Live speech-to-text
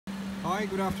Hi,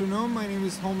 good afternoon. My name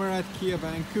is Homer at Kia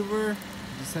Vancouver.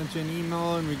 I just sent you an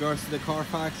email in regards to the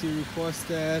Carfax you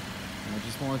requested. I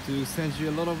just want to send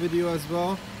you a little video as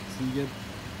well so you get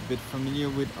a bit familiar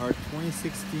with our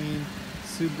 2016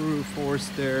 Subaru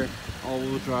Forester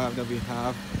all-wheel drive that we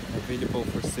have available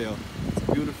for sale. It's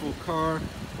a beautiful car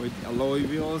with alloy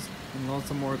wheels and lots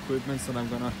of more equipment that I'm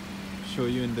gonna show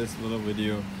you in this little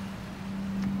video.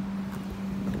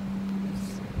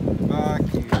 Back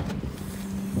here.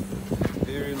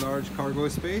 Very large cargo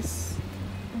space.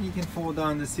 You can fold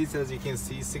down the seats, as you can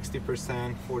see,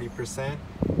 60%, 40%,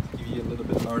 to give you a little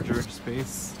bit larger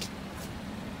space.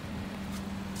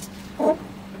 Here's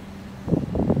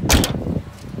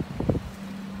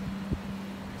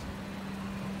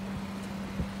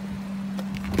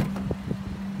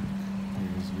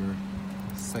your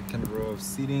second row of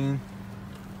seating.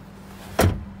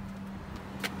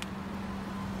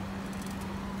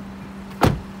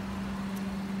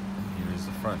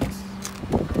 Front.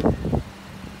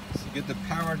 So you get the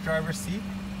power driver seat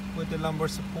with the lumbar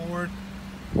support,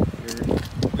 your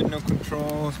window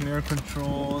controls, mirror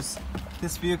controls.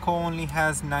 This vehicle only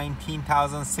has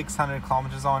 19,600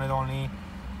 kilometers on it only.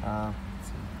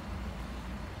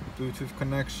 Bluetooth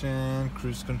connection,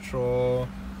 cruise control,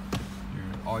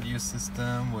 your audio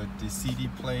system with the CD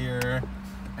player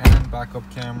and backup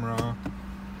camera.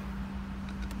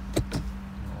 You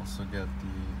also get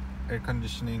the air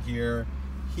conditioning here,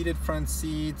 heated front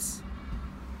seats,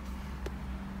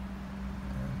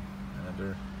 and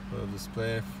another little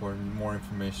display for more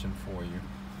information for you.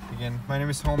 Again, my name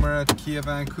is Homer at Kia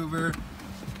Vancouver.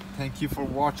 Thank you for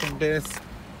watching this.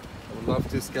 I would love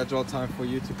to schedule a time for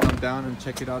you to come down and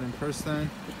check it out in person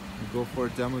and go for a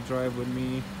demo drive with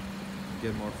me,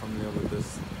 get more familiar with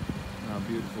this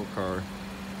beautiful car.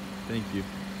 Thank you.